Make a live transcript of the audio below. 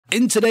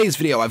In today's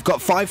video, I've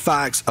got 5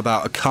 facts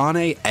about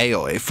Akane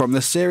Aoi from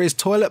the series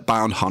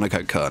Toilet-Bound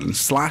Hanako-Kun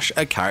 /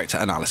 a character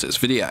analysis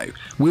video.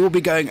 We will be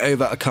going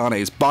over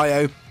Akane's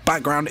bio,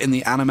 background in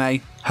the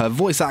anime, her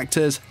voice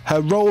actors,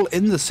 her role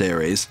in the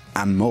series,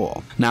 and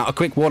more. Now, a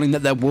quick warning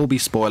that there will be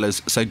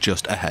spoilers, so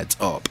just a heads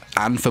up.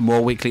 And for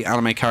more weekly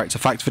anime character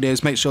facts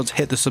videos, make sure to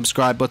hit the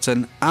subscribe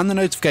button and the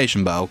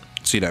notification bell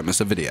so you don't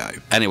miss a video.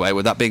 Anyway,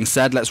 with that being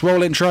said, let's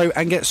roll intro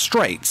and get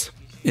straight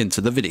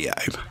into the video.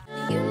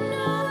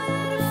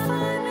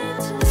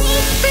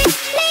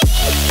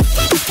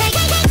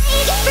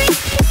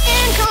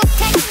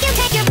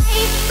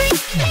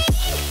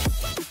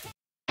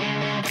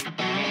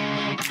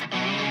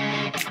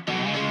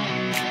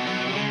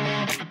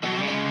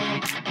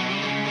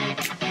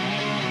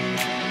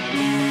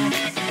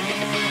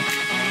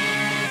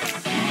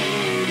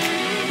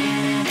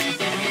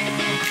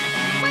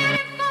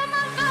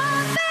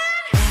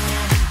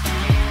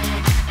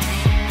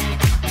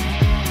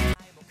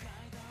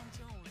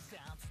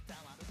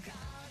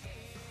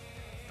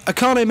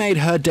 Akane made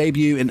her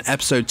debut in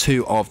episode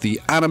 2 of the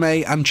anime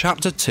and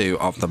chapter 2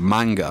 of the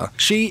manga.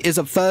 She is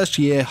a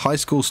first-year high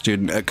school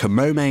student at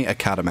Kamome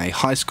Academy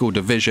High School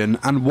Division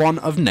and one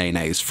of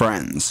Nene's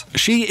friends.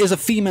 She is a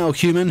female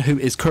human who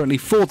is currently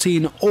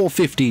 14 or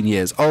 15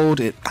 years old,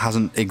 it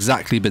hasn't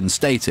exactly been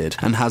stated,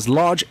 and has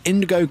large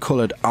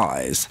indigo-coloured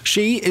eyes.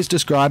 She is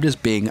described as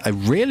being a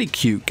really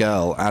cute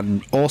girl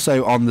and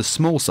also on the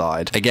small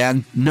side.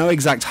 Again, no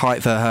exact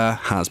height for her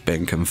has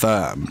been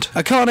confirmed.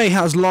 Akane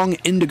has long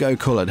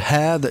indigo-coloured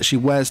hair that she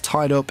wears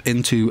tied up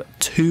into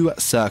 2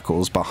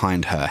 circles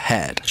behind her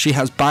head. She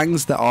has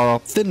bangs that are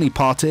thinly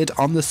parted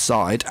on the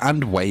side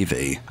and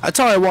wavy.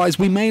 Attire-wise,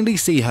 we mainly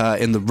see her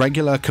in the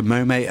regular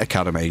Kamome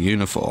Academy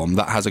uniform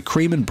that has a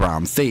cream and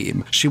brown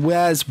theme. She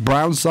wears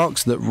brown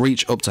socks that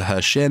reach up to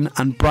her shin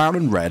and brown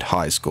and red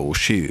high school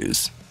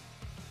shoes.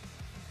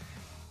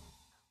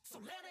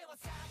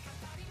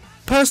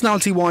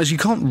 Personality-wise, you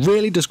can't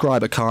really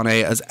describe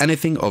Akane as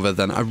anything other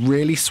than a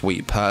really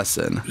sweet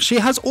person. She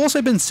has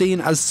also been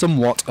seen as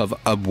somewhat of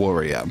a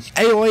warrior.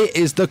 Aoi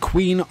is the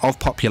queen of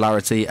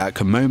popularity at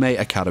Kamome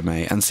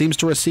Academy and seems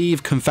to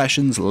receive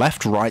confessions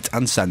left, right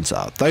and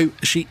centre, though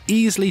she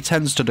easily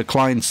tends to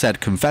decline said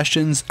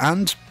confessions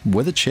and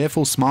with a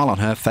cheerful smile on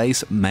her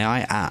face, may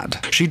I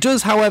add. She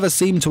does, however,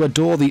 seem to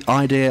adore the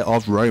idea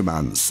of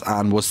romance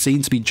and was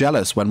seen to be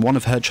jealous when one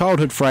of her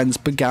childhood friends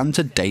began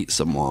to date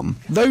someone.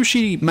 Though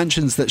she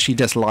mentions that she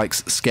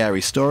dislikes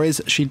scary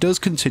stories, she does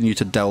continue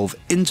to delve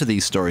into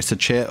these stories to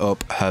cheer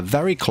up her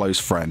very close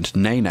friend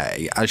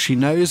Nene, as she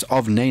knows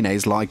of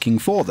Nene's liking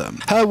for them.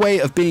 Her way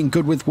of being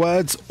good with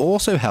words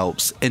also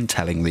helps in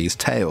telling these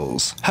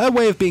tales. Her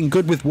way of being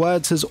good with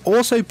words has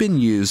also been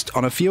used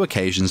on a few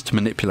occasions to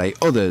manipulate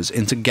others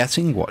into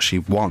getting what she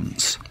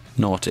wants.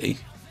 Naughty.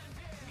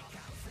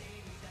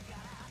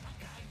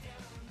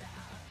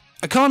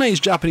 Akane's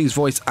Japanese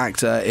voice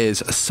actor is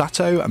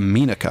Sato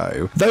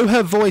Minako. Though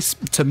her voice,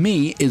 to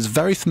me, is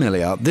very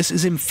familiar, this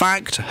is in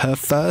fact her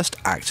first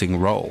acting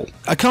role.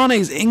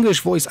 Akane's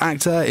English voice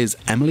actor is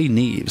Emily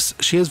Neeves.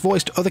 She has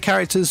voiced other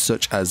characters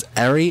such as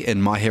Eri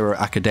in My Hero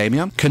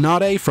Academia,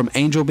 Kanade from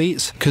Angel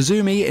Beats,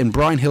 Kazumi in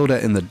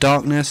Brynhilde in the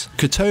Darkness,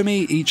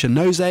 Kutomi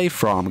Ichinose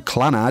from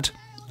Clannad,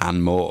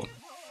 and more.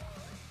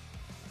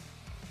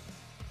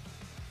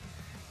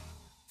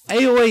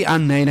 Aoi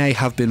and Nene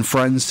have been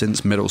friends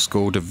since middle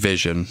school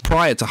division,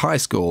 prior to high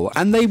school,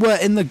 and they were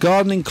in the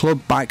gardening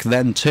club back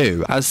then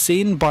too, as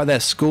seen by their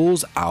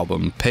school's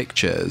album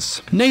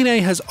pictures.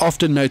 Nene has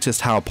often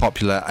noticed how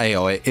popular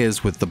Aoi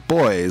is with the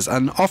boys,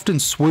 and often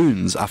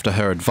swoons after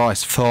her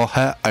advice for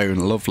her own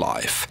love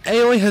life.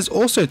 Aoi has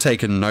also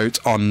taken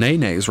note on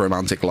Nene's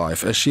romantic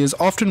life, as she is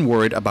often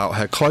worried about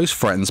her close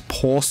friend's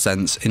poor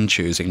sense in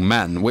choosing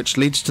men, which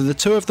leads to the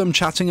two of them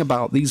chatting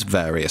about these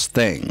various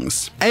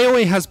things.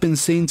 Aoi has been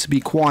seen to be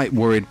quite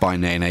worried by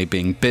Nene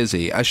being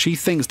busy, as she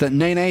thinks that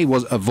Nene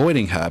was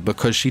avoiding her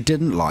because she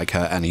didn't like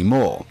her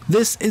anymore.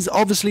 This is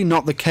obviously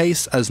not the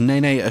case, as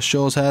Nene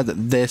assures her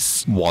that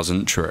this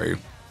wasn't true.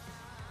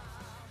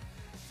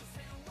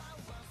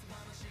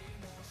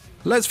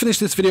 Let's finish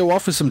this video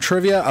off with some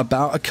trivia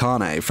about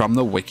Akane from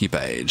the wiki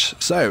page.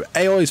 So,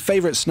 Aoi's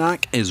favourite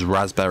snack is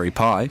raspberry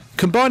pie.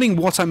 Combining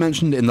what I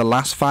mentioned in the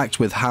last fact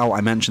with how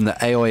I mentioned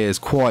that Aoi is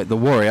quite the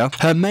warrior,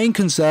 her main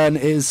concern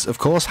is, of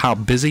course, how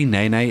busy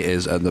Nene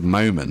is at the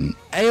moment.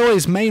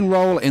 Aoi's main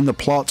role in the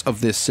plot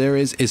of this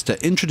series is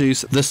to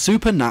introduce the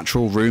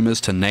supernatural rumours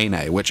to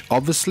Nene, which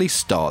obviously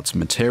start to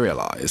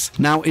materialise.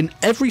 Now, in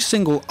every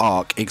single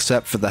arc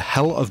except for the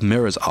Hell of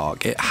Mirrors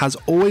arc, it has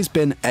always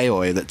been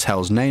Aoi that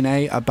tells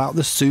Nene about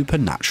the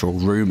supernatural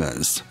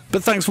rumours.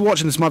 But thanks for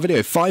watching this my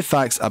video, 5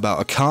 facts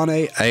about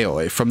Akane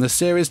Aoi from the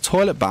series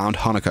Toilet-Bound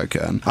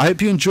Hanako-Kun. I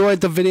hope you enjoyed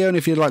the video, and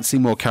if you'd like to see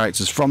more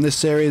characters from this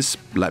series,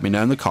 let me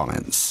know in the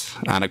comments.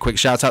 And a quick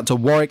shout out to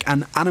Warwick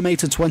and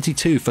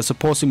Animator22 for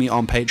supporting me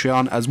on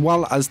Patreon, as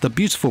well as the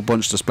beautiful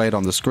bunch displayed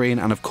on the screen,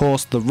 and of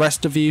course the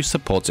rest of you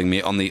supporting me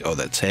on the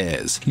other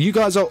tiers. You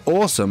guys are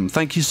awesome.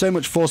 Thank you so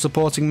much for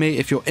supporting me.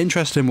 If you're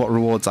interested in what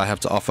rewards I have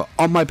to offer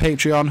on my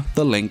Patreon,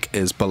 the link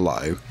is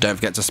below. Don't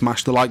forget to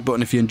smash the like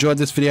button if you enjoyed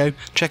this video,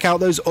 check out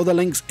those other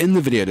links in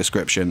the video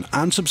description,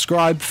 and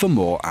subscribe for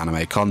more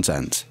anime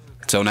content.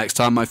 Till next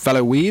time, my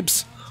fellow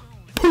weebs,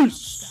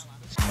 peace!